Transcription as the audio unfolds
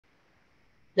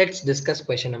Let's discuss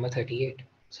question number 38.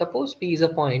 Suppose P is a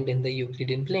point in the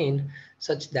Euclidean plane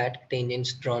such that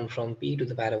tangents drawn from P to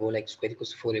the parabola x square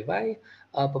equals 4ay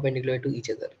are perpendicular to each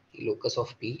other. The locus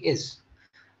of P is.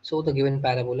 So the given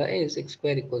parabola is x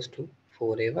square equals to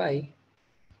 4ay.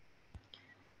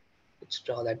 Let's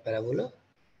draw that parabola.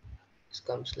 This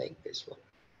comes like this one.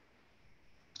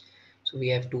 So we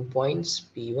have 2 points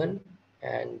P1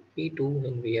 and P2,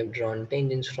 and we have drawn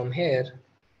tangents from here,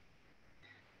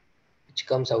 which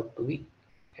comes out to be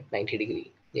at 90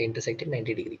 degree. They intersect at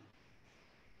 90 degree.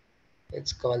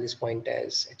 Let's call this point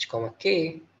as h comma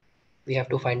k. We have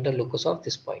to find the locus of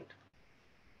this point.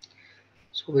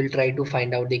 So we'll try to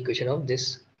find out the equation of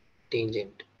this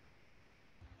tangent.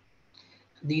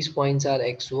 These points are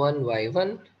x1,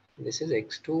 y1. This is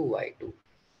x2, y2.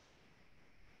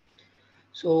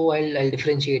 So I'll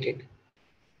differentiate it.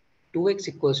 2x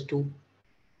equals to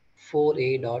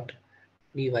 4a dot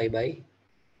dy by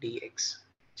dx,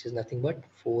 which is nothing but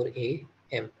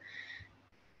 4am.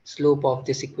 Slope of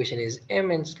this equation is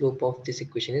m and slope of this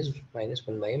equation is minus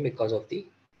 1 by m because of the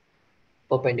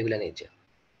perpendicular nature.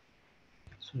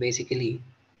 So basically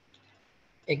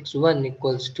x1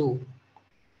 equals to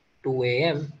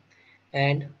 2am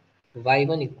and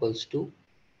y1 equals to,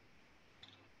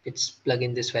 let's plug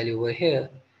in this value over here,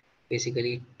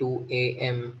 basically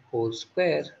 2am whole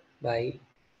square by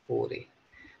 4a,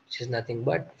 which is nothing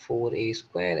but 4a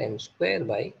square m square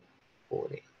by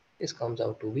 4a. This comes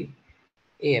out to be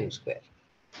am square.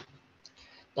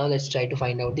 Now let's try to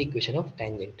find out the equation of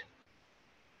tangent.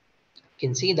 You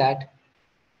can see that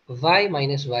y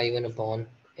minus y1 upon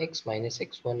x minus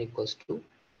x1 equals to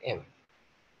m.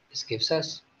 This gives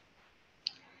us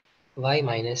y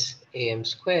minus am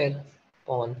square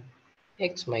upon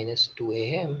x minus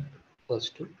 2am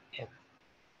equals to m.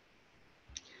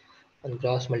 On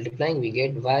cross multiplying, we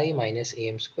get y minus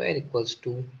am square equals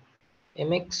to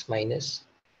mx minus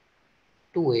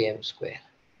 2am square.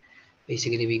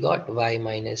 Basically, we got y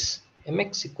minus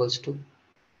mx equals to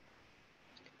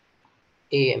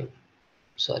am,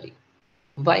 sorry,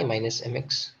 y minus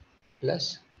mx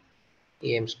plus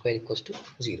am square equals to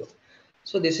 0.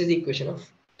 So this is the equation of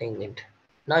tangent.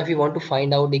 Now if you want to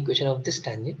find out the equation of this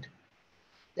tangent,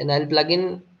 then I'll plug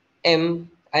in m.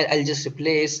 I'll just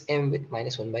replace m with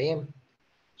minus 1 by m.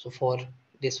 So for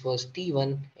this was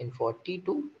t1 and for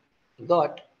t2, we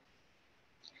got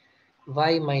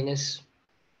y minus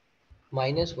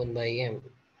 1 by m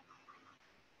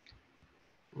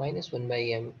minus 1 by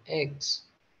m x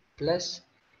plus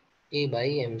a by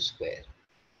m square.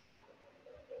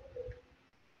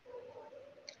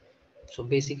 So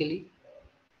basically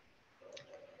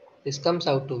this comes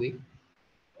out to be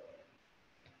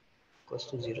equals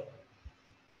to 0.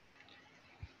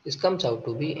 This comes out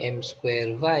to be m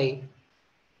square y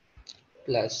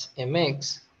plus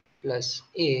mx plus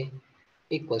a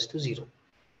equals to 0.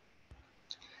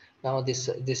 Now this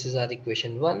is our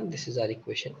equation 1, this is our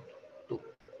equation 2.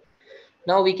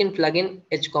 Now we can plug in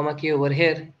h comma k over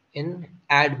here and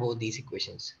add both these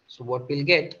equations. So what we'll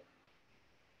get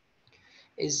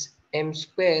is m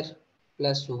square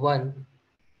plus 1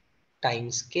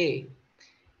 times k.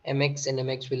 Mx and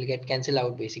mx will get cancelled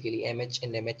out, basically mh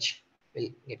and mh will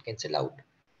get cancelled out,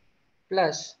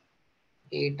 plus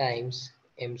a times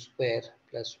m square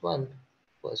plus 1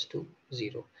 equals to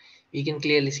 0. We can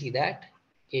clearly see that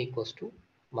k equals to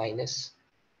minus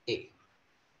a.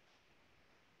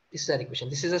 This is our equation.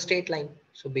 This is a straight line.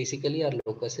 So basically our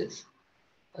locus is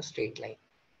a straight line.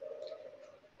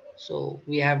 So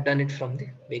we have done it from the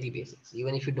very basics.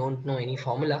 Even if you don't know any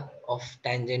formula of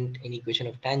tangent, any equation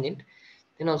of tangent,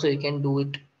 then also you can do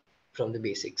it from the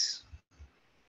basics.